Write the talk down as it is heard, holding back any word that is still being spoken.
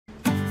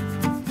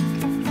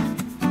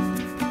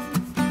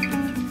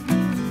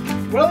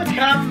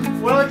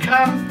Welcome,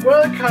 welcome,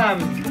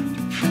 welcome.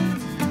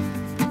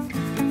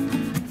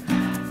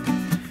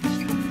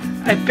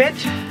 I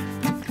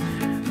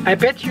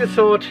bet you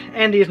thought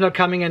Andy is not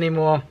coming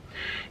anymore.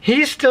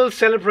 He's still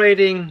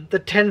celebrating the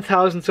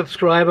 10,000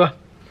 subscriber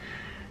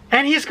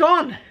and he's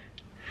gone.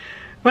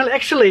 Well,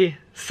 actually,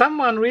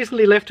 someone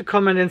recently left a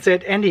comment and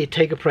said, Andy,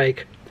 take a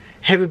break.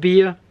 Have a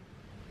beer.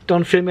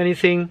 Don't film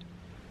anything.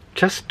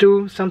 Just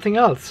do something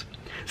else.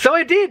 So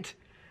I did.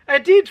 I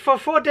did for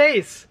 4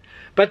 days.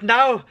 But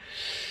now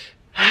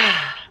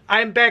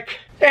I'm back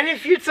and it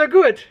feels so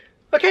good.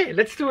 Okay,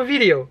 let's do a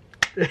video.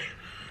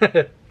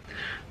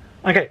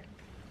 Okay,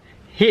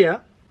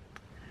 here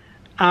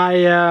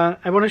I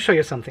want to show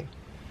you something.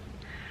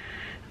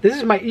 This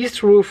is my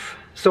East Roof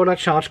solar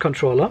charge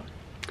controller,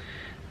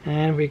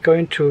 and we go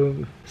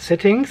into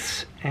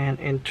settings and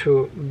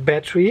into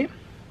battery,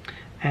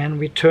 and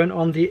we turn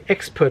on the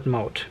expert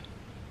mode.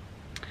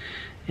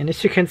 And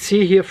as you can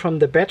see here from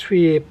the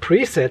battery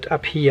preset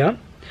up here,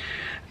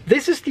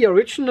 this is the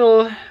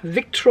original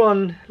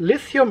Victron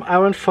lithium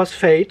iron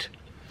phosphate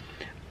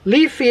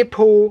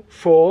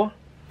LiFePO4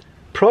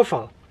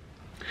 profile.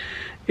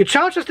 It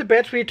charges the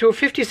battery to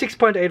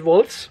 56.8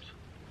 volts.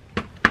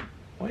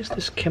 Why is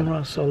this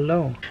camera so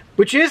low?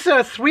 Which is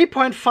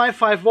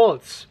 3.55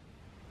 volts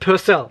per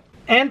cell.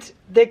 And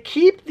they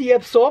keep the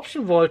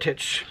absorption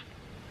voltage.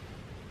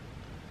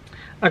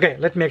 Okay,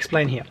 let me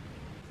explain here.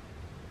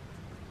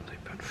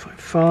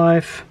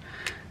 3.55.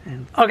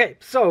 Okay,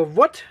 so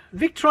what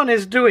Victron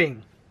is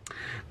doing,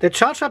 they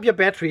charge up your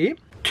battery,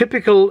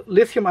 typical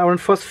lithium iron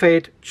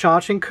phosphate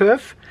charging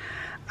curve,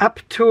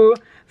 up to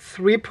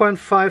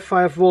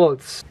 3.55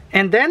 volts.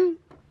 And then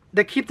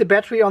they keep the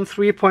battery on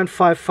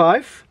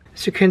 3.55.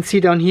 As you can see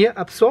down here,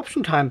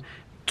 absorption time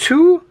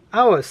 2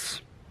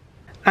 hours,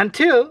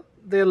 until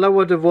they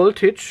lower the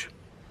voltage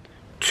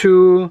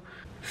to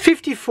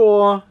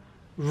 54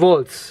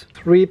 volts,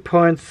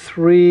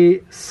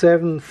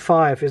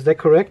 3.375. Is that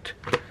correct?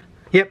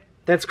 Yep,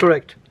 that's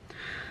correct.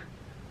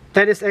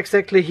 That is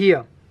exactly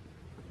here.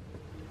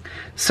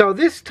 So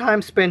this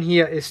time span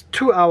here is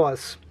 2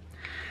 hours.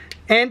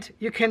 And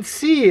you can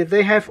see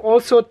they have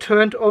also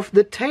turned off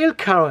the tail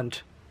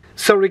current.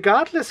 So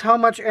regardless how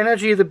much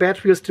energy the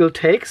battery still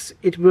takes,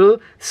 it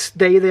will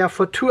stay there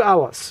for 2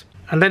 hours.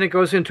 And then it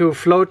goes into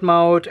float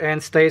mode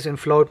and stays in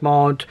float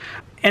mode.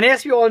 And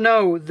as you all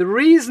know, the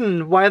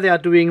reason why they are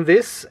doing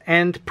this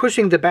and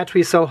pushing the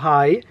battery so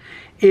high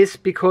is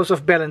because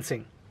of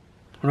balancing.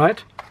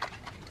 Right?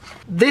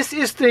 This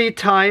is the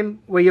time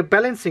where your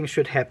balancing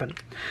should happen.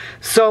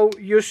 So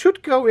you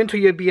should go into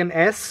your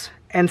BMS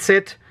and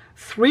set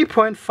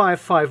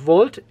 3.55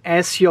 volt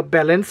as your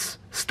balance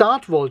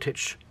start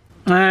voltage.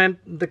 And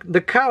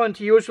the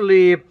current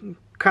usually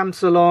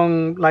comes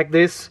along like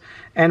this,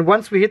 and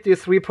once we hit the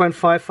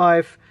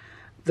 3.55,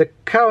 the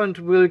current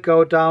will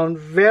go down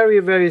very,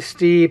 very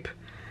steep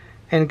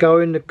and go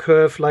in the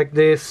curve like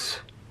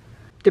this,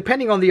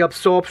 depending on the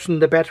absorption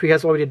the battery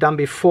has already done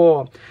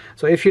before.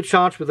 So if you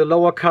charge with a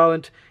lower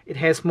current, it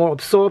has more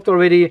absorbed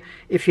already.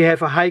 If you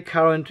have a high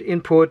current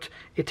input,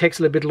 it takes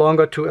a little bit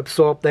longer to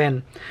absorb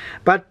then.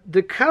 But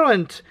the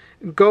current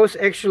goes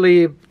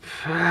actually,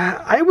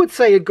 I would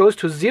say it goes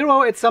to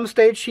 0 at some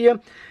stage here,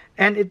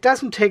 and it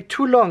doesn't take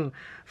too long.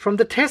 From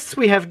the tests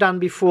we have done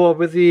before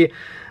with the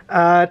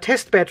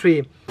test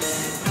battery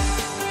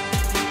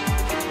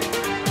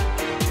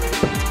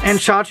and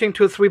charging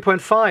to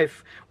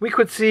 3.5, we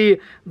could see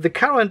the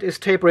current is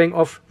tapering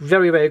off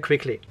very, very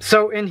quickly.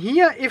 So in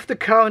here, if the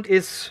current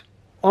is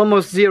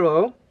almost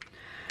 0,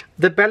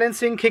 the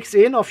balancing kicks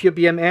in of your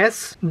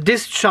BMS,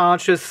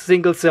 discharges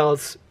single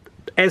cells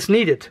as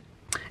needed.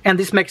 And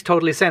this makes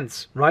totally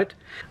sense, right?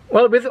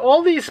 Well, with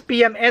all these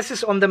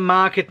BMSs on the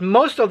market,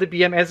 most of the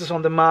BMSs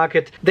on the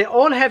market, they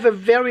all have a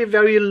very,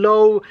 very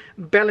low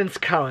balance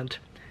current.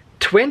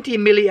 20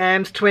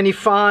 milliamps,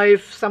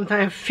 25,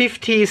 sometimes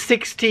 50,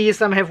 60,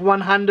 some have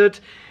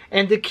 100.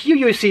 And the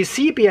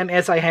QUCC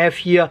BMS I have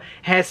here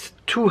has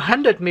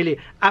 200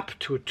 up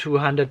to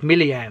 200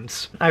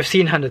 milliamps. I've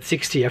seen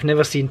 160, I've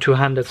never seen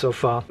 200 so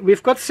far.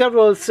 We've got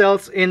several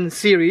cells in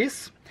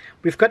series.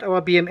 We've got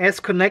our BMS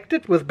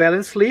connected with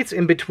balance leads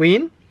in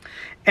between,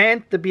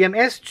 and the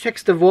BMS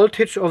checks the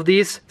voltage of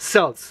these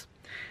cells.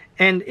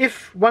 And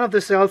if one of the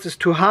cells is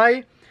too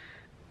high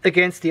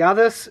against the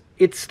others,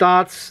 the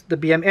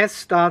BMS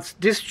starts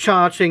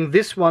discharging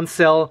this one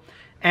cell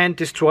and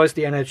destroys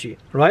the energy,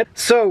 right?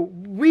 So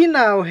we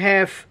now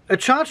have a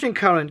charging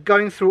current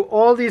going through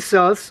all these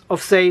cells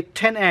of, say,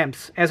 10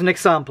 amps as an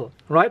example,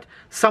 right?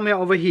 Somewhere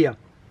over here.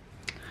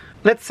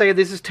 Let's say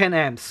this is 10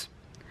 amps.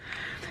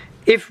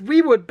 If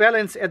we would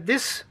balance at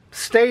this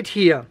state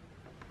here,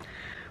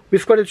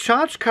 we've got a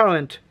charge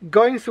current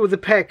going through the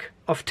pack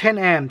of 10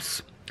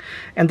 amps.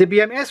 And the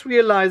BMS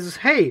realizes,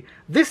 hey,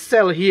 this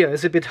cell here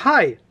is a bit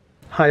high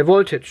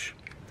voltage,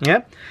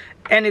 yeah?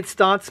 And it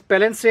starts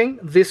balancing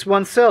this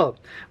one cell.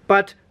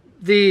 But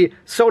the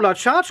solar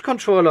charge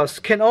controllers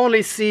can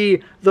only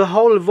see the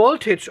whole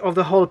voltage of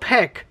the whole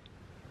pack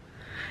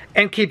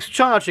and keeps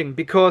charging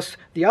because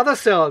the other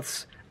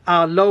cells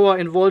are lower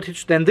in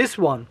voltage than this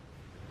one.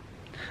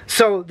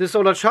 So the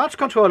solar charge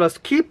controllers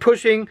keep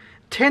pushing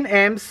 10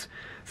 amps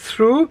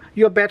through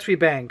your battery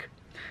bank.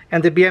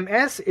 And the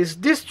BMS is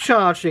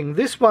discharging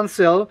this one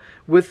cell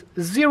with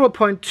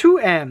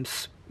 0.2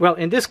 amps. Well,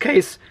 in this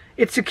case,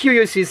 it's a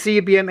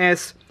QUCC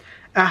BMS,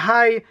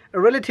 a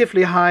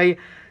relatively high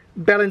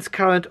balance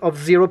current of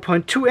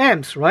 0.2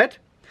 amps, right?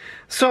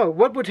 So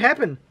what would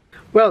happen?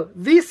 Well,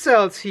 these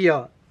cells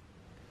here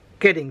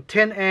getting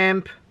 10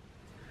 amp,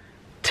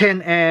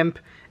 10 amp,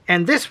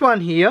 and this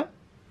one here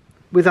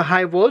with a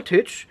high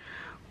voltage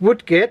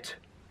would get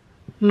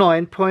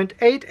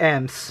 9.8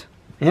 amps.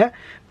 Yeah,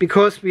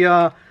 because we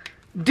are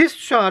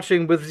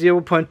discharging with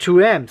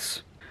 0.2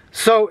 amps.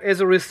 So as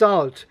a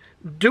result,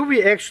 do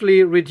we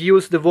actually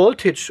reduce the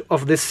voltage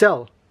of this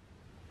cell?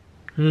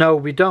 No,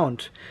 we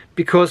don't,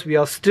 because we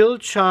are still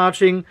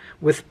charging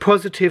with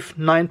positive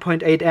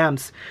 9.8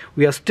 amps.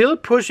 We are still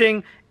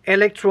pushing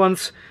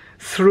electrons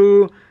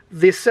through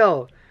the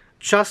cell,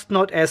 just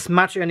not as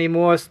much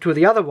anymore as to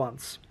the other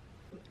ones.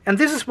 And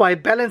this is why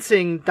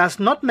balancing does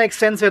not make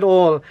sense at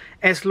all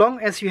as long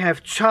as you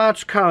have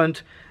charge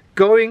current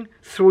going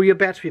through your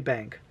battery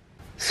bank.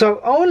 So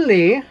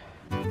only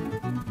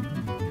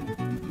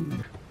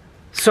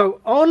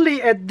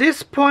at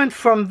this point,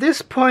 from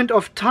this point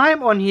of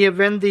time on here,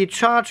 when the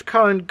charge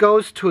current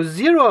goes to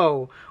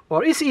 0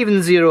 or is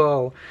even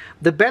 0,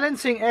 the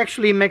balancing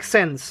actually makes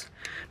sense.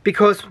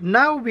 Because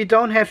now we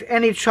don't have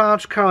any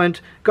charge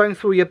current going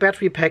through your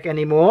battery pack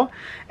anymore.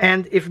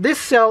 And if this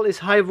cell is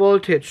high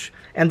voltage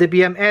and the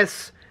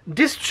BMS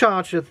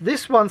discharges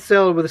this one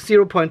cell with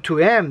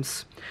 0.2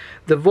 amps,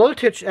 the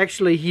voltage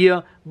actually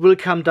here will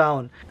come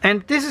down.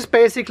 And this is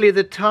basically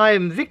the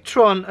time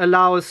Victron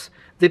allows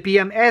the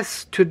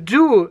BMS to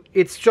do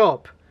its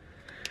job,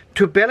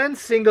 to balance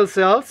single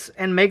cells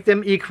and make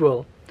them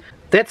equal.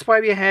 That's why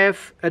we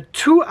have a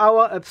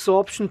 2-hour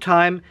absorption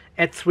time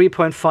at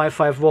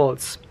 3.55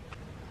 volts.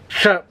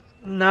 So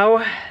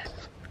now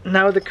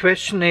the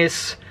question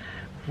is,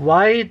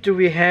 why do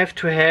we have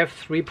to have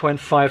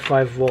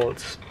 3.55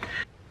 volts?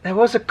 There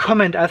was a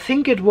comment, I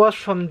think it was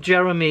from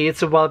Jeremy,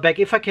 it's a while back.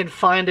 If I can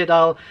find it,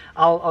 I'll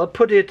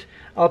put it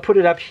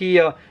up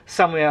here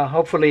somewhere,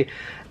 hopefully.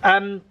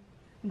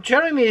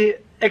 Jeremy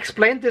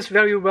explained this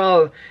very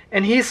well,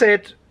 and he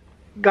said,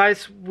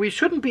 guys, we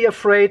shouldn't be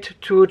afraid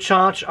to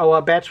charge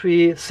our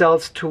battery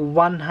cells to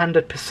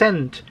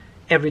 100%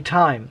 every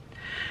time.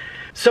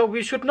 So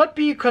we should not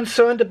be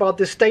concerned about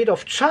the state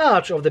of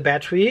charge of the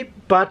battery,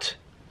 but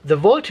the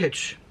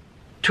voltage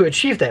to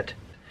achieve that.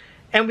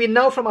 And we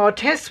know from our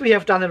tests we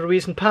have done in the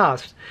recent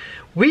past,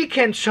 we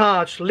can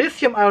charge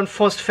lithium iron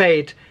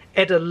phosphate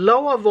at a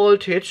lower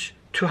voltage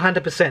to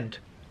 100%.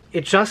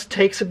 It just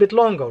takes a bit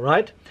longer,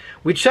 right?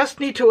 We just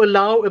need to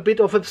allow a bit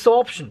of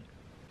absorption.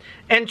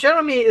 And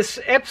Jeremy is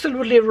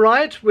absolutely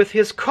right with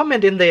his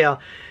comment in there.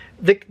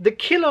 The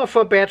killer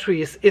for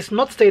batteries is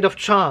not state of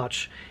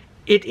charge,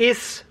 it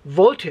is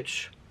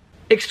voltage.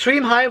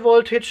 Extreme high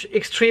voltage,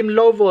 extreme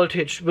low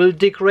voltage will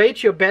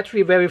degrade your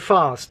battery very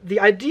fast. The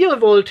ideal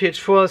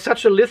voltage for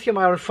such a lithium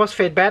iron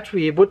phosphate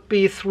battery would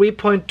be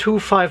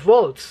 3.25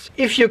 volts.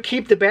 If you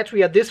keep the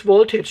battery at this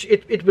voltage,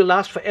 it will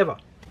last forever.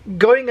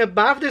 Going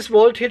above this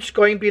voltage,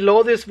 going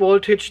below this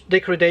voltage,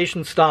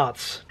 degradation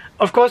starts.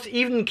 Of course,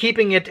 even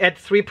keeping it at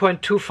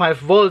 3.25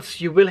 volts,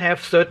 you will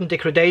have certain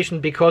degradation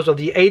because of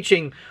the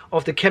aging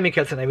of the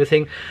chemicals and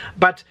everything.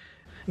 But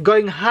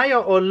going higher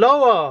or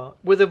lower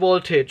with the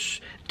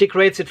voltage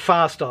degrades it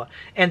faster.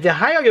 And the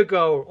higher you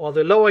go or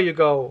the lower you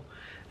go,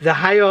 the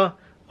higher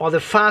or the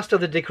faster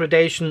the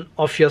degradation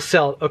of your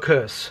cell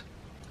occurs.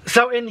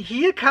 So, and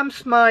here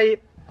comes my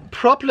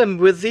problem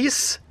with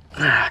these.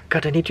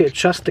 God, I need to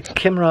adjust the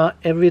camera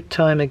every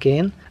time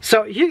again.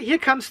 So here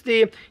comes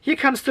the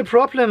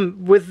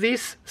problem with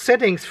these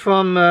settings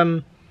from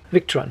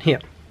Victron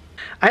here.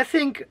 I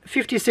think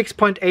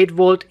 56.8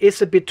 volt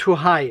is a bit too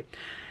high,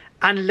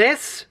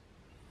 unless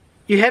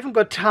you haven't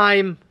got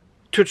time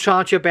to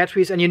charge your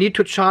batteries and you need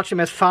to charge them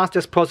as fast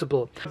as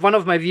possible. One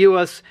of my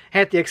viewers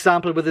had the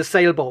example with a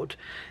sailboat.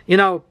 You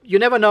know, you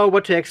never know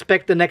what to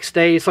expect the next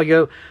day, so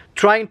you're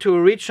trying to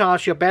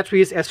recharge your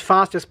batteries as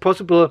fast as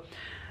possible.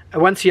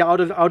 Once you're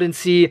out in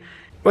sea,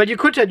 well, you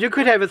could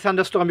have a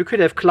thunderstorm, you could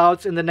have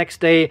clouds in the next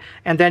day,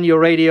 and then your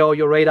radio,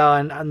 your radar,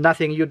 and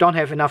nothing. You don't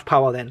have enough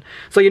power then.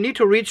 So you need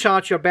to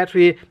recharge your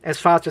battery as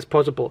fast as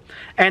possible.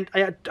 And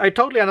I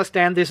totally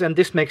understand this, and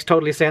this makes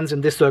totally sense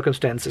in these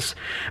circumstances.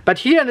 But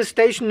here in a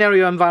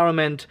stationary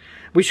environment,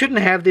 we shouldn't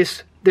have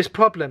this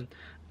problem,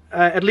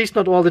 at least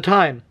not all the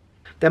time.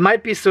 There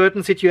might be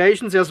certain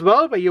situations as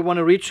well where you want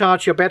to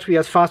recharge your battery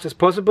as fast as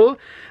possible,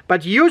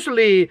 but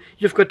usually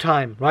you've got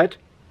time, right?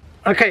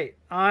 Okay,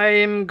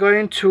 I'm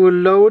going to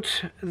load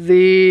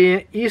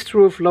the East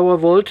Roof lower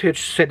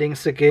voltage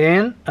settings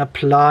again.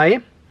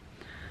 Apply.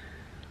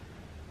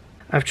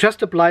 I've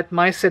just applied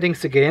my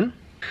settings again.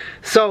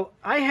 So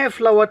I have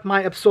lowered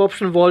my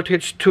absorption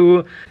voltage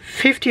to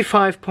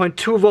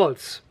 55.2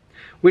 volts,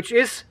 which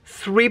is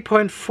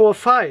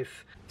 3.45.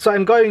 So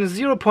I'm going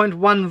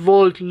 0.1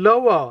 volt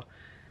lower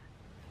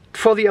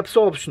for the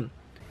absorption.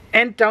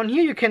 And down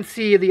here you can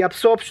see the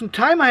absorption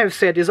time I have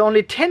set is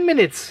only 10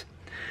 minutes.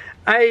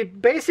 I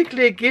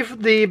basically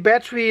give the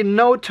battery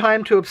no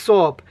time to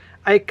absorb.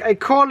 I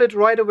call it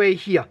right away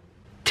here.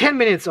 10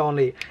 minutes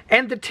only.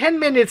 And the 10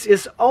 minutes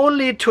is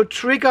only to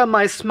trigger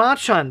my smart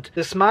shunt.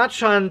 The smart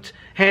shunt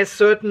has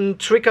certain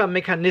trigger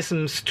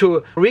mechanisms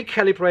to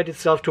recalibrate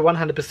itself to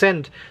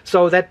 100%,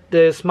 so that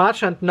the smart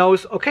shunt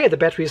knows, okay, the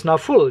battery is now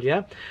full,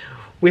 yeah?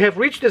 We have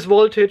reached this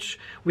voltage,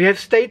 we have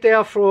stayed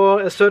there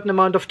for a certain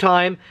amount of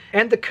time,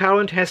 and the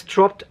current has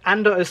dropped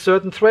under a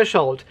certain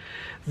threshold.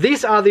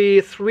 These are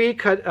the three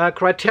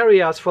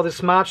criteria for the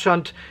smart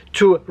shunt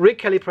to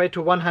recalibrate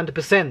to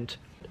 100%.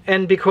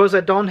 And because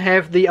I don't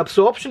have the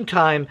absorption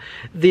time,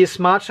 the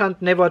smart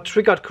shunt never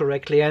triggered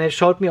correctly, and it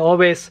showed me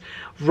always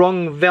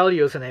wrong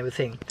values and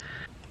everything.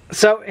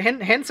 So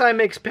hence I'm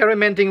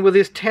experimenting with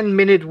this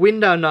 10-minute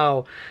window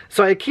now.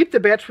 So I keep the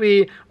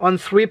battery on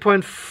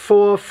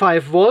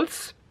 3.45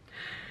 volts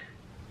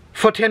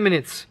for 10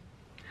 minutes.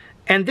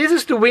 And this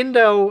is the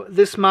window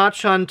the smart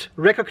shunt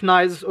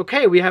recognizes,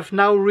 okay, we have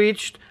now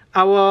reached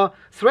our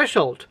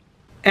threshold.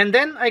 And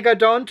then I go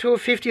down to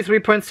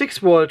 53.6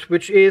 volt,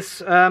 which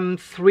is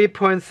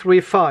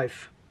 3.35.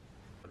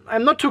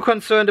 I'm not too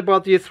concerned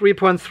about the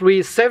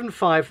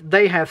 3.375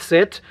 they have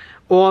set,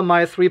 or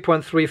my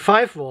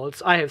 3.35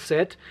 volts I have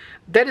set.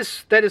 That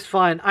is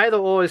fine. Either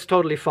or is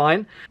totally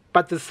fine.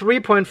 But the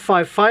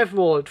 3.55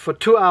 volt for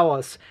 2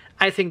 hours,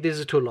 I think this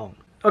is too long.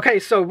 Okay,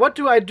 so what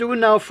do I do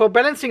now for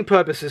balancing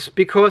purposes?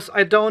 Because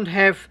I don't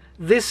have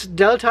this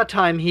delta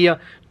time here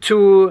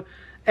to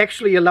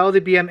actually allow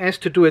the BMS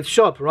to do its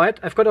job, right?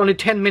 I've got only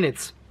 10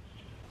 minutes.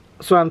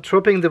 So I'm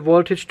dropping the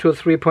voltage to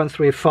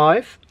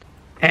 3.35.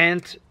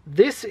 And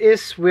this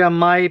is where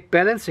my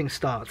balancing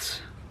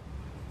starts.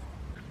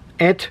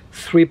 At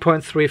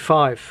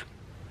 3.35.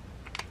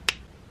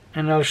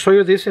 And I'll show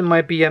you this in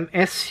my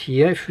BMS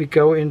here. If we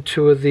go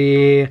into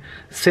the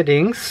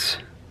settings.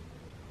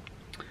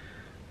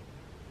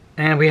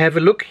 And we have a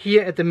look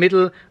here at the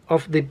middle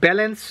of the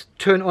balance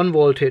turn on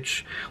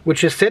voltage,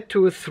 which is set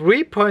to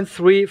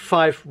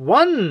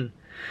 3.351.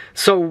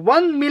 So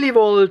 1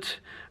 millivolt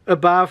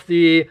above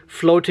the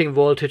floating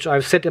voltage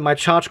I've set in my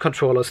charge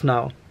controllers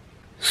now.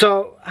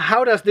 So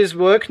how does this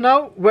work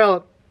now?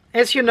 Well,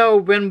 as you know,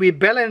 when we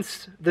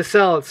balance the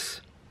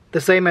cells,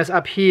 the same as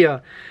up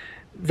here,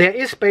 there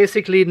is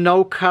basically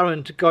no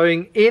current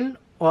going in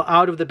or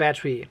out of the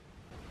battery.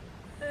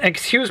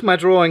 Excuse my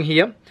drawing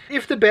here.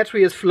 If the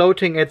battery is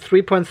floating at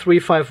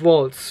 3.35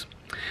 volts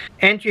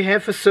and you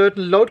have a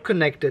certain load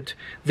connected,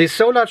 the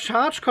solar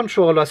charge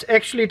controllers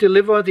actually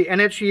deliver the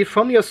energy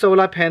from your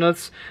solar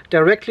panels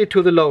directly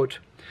to the load.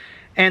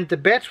 And the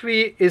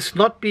battery is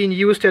not being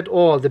used at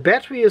all. The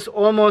battery is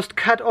almost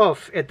cut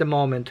off at the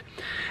moment.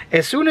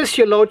 As soon as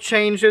your load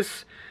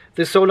changes,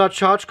 the solar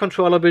charge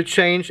controller will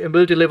change and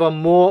will deliver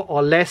more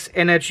or less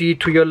energy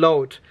to your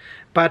load.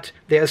 But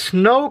there's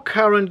no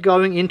current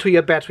going into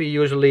your battery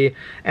usually,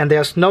 and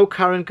there's no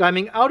current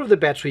coming out of the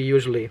battery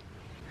usually.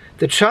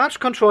 The charge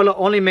controller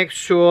only makes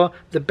sure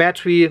the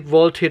battery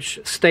voltage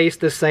stays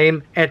the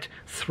same at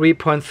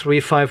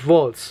 3.35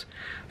 volts.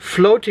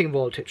 Floating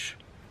voltage.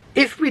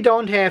 If we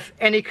don't have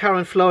any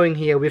current flowing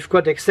here, we've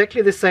got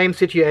exactly the same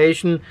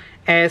situation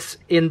as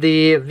in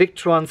the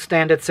Victron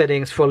standard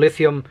settings for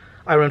lithium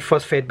iron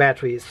phosphate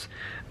batteries.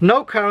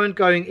 No current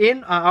going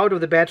in or out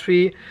of the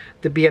battery,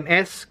 the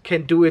BMS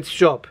can do its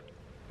job.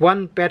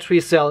 One battery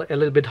cell a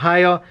little bit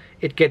higher,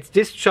 it gets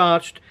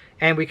discharged,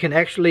 and we can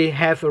actually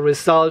have a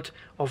result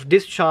of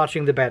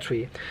discharging the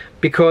battery,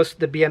 because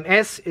the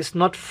BMS is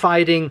not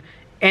fighting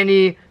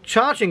any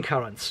charging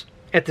currents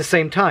at the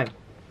same time.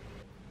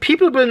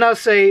 People will now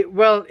say,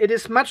 well, it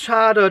is much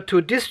harder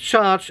to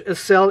discharge a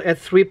cell at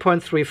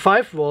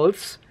 3.35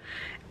 volts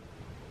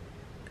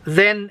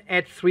than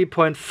at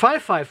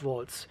 3.55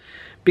 volts.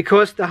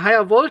 Because the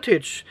higher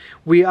voltage,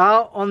 we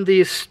are on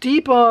the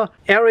steeper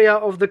area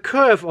of the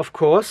curve, of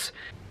course,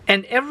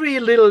 and every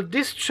little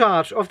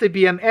discharge of the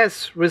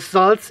BMS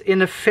results in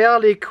a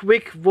fairly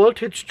quick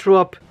voltage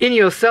drop in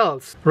your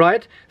cells,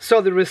 right? So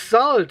the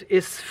result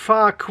is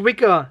far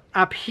quicker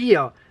up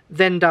here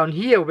than down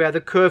here, where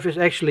the curve is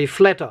actually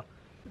flatter.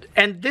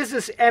 And this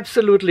is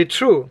absolutely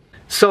true.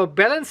 So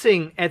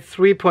balancing at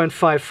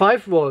 3.55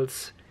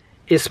 volts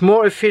is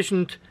more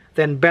efficient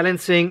than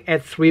balancing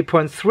at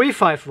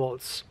 3.35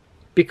 volts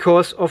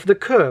because of the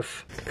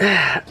curve.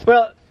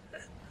 Well,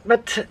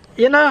 but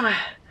you know,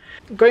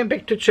 going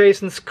back to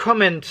Jason's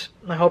comment,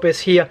 I hope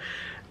it's here.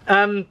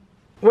 Well,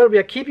 we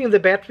are keeping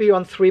the battery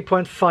on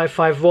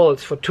 3.55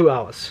 volts for 2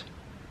 hours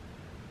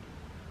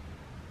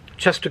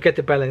just to get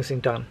the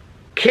balancing done.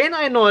 Can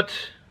I not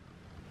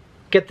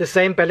get the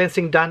same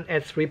balancing done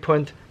at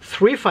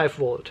 3.35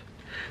 volt?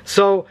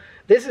 So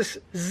this is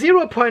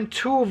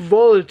 0.2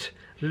 volt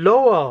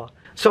lower.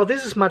 So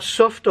this is much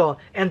softer,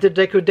 and the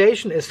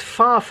degradation is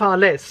far, far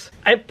less.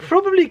 I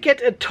probably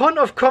get a ton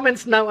of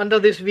comments now under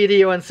this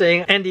video and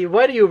saying, Andy,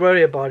 why do you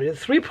worry about it?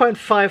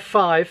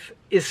 3.55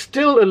 is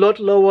still a lot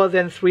lower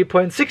than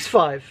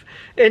 3.65.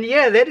 And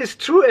yeah, that is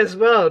true as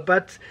well,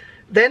 but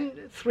then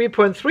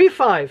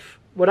 3.35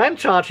 what I'm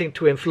charging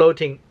to in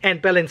floating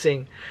and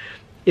balancing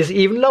is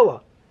even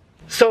lower.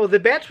 So the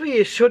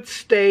battery should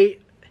stay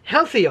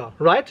healthier,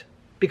 right?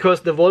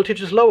 Because the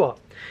voltage is lower.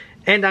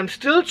 And I'm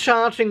still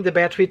charging the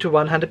battery to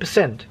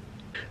 100%.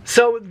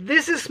 So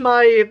this is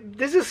my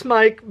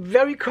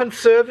very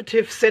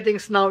conservative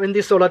settings now in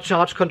the solar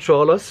charge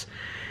controllers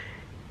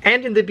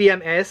and in the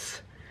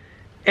BMS.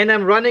 And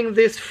I'm running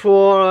this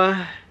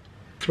for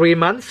 3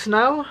 months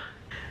now.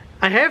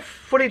 I have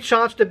fully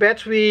charged the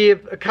battery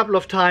a couple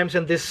of times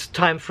in this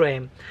time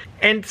frame.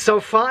 And so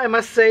far I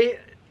must say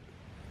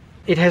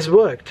it has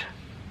worked.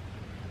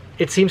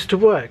 It seems to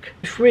work.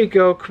 If we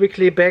go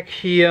quickly back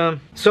here,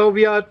 so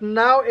we are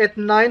now at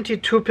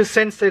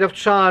 92% state of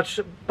charge,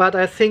 but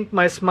I think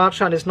my smart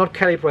shunt is not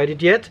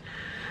calibrated yet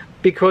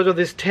because of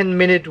this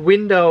 10-minute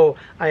window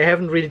I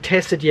haven't really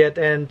tested yet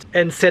and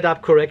set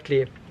up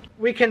correctly.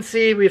 We can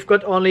see we've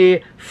got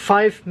only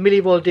 5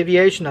 millivolt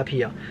deviation up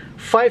here.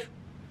 4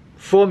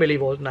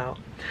 millivolt now.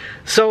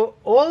 So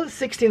all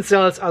 16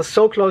 cells are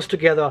so close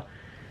together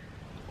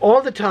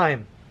all the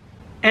time.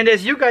 And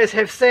as you guys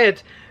have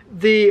said,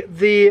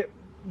 the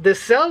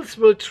cells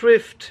will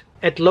drift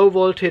at low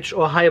voltage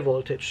or high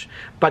voltage,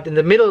 but in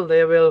the middle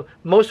they will,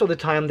 most of the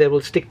time they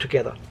will stick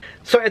together.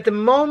 So at the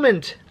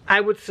moment I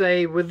would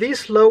say with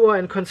these lower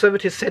and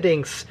conservative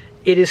settings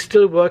it is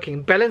still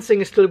working.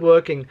 Balancing is still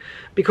working,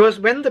 because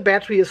when the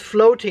battery is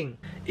floating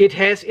it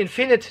has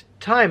infinite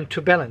time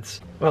to balance.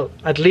 Well,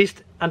 at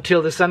least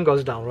until the sun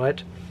goes down,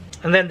 right?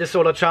 And then the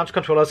solar charge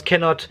controllers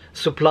cannot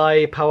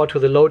supply power to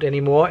the load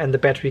anymore and the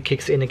battery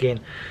kicks in again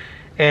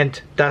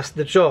and does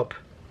the job.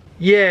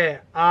 Yeah,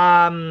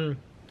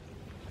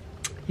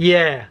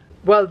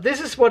 well,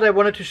 this is what I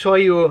wanted to show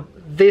you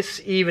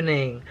this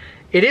evening.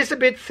 It is a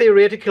bit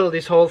theoretical,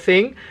 this whole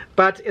thing,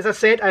 but as I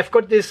said, I've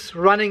got this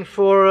running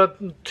for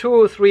 2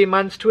 or 3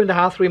 months,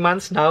 2.5, 3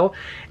 months now,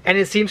 and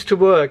it seems to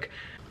work.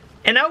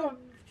 And now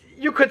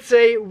you could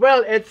say,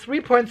 well, at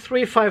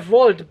 3.35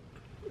 volt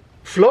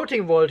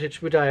floating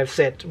voltage, which I have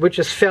set, which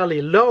is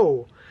fairly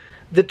low,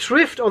 the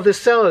drift of the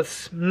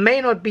cells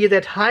may not be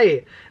that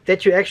high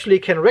that you actually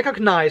can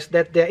recognize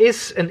that there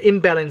is an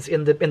imbalance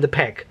in the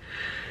pack.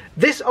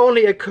 This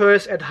only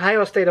occurs at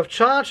higher state of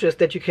charges,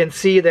 that you can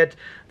see that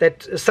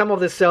some of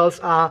the cells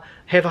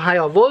have a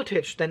higher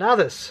voltage than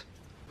others.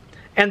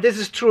 And this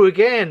is true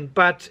again,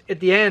 but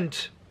at the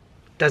end,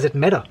 does it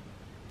matter?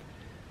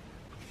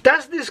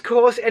 Does this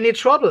cause any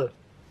trouble?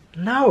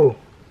 No,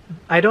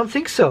 I don't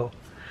think so.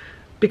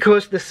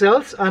 Because the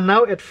cells are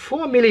now at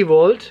 4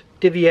 millivolt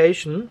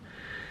deviation.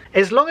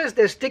 As long as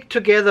they stick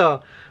together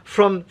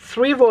from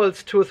 3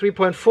 volts to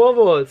 3.4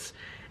 volts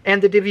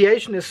and the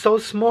deviation is so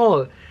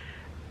small,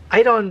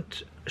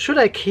 should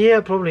I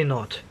care? Probably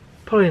not.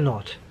 Probably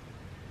not.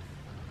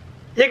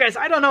 Yeah guys,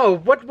 I don't know.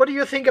 What do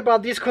you think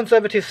about these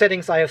conservative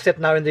settings I have set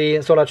now in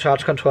the solar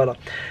charge controller?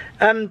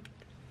 I'm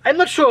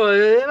not sure.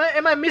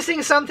 Am I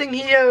missing something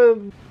here?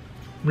 I'm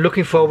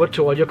looking forward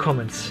to all your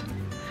comments.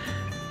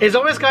 As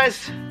always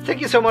guys,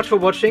 thank you so much for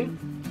watching.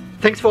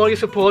 Thanks for all your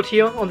support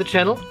here on the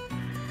channel.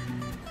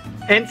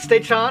 And stay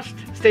charged,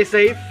 stay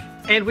safe,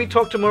 and we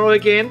talk tomorrow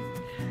again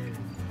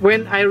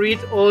when I read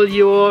all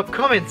your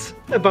comments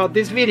about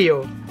this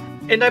video.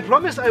 And I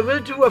promise I will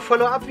do a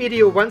follow-up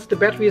video once the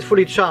battery is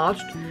fully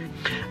charged.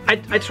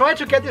 I try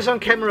to get this on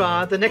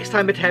camera the next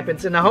time it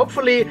happens, and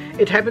hopefully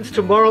it happens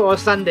tomorrow or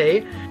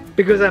Sunday,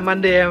 because on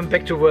Monday I'm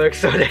back to work,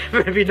 so there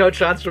will be no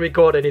chance to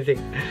record anything.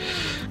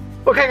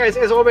 Okay guys,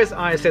 as always,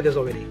 I said this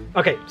already.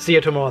 Okay, see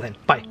you tomorrow then.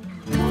 Bye.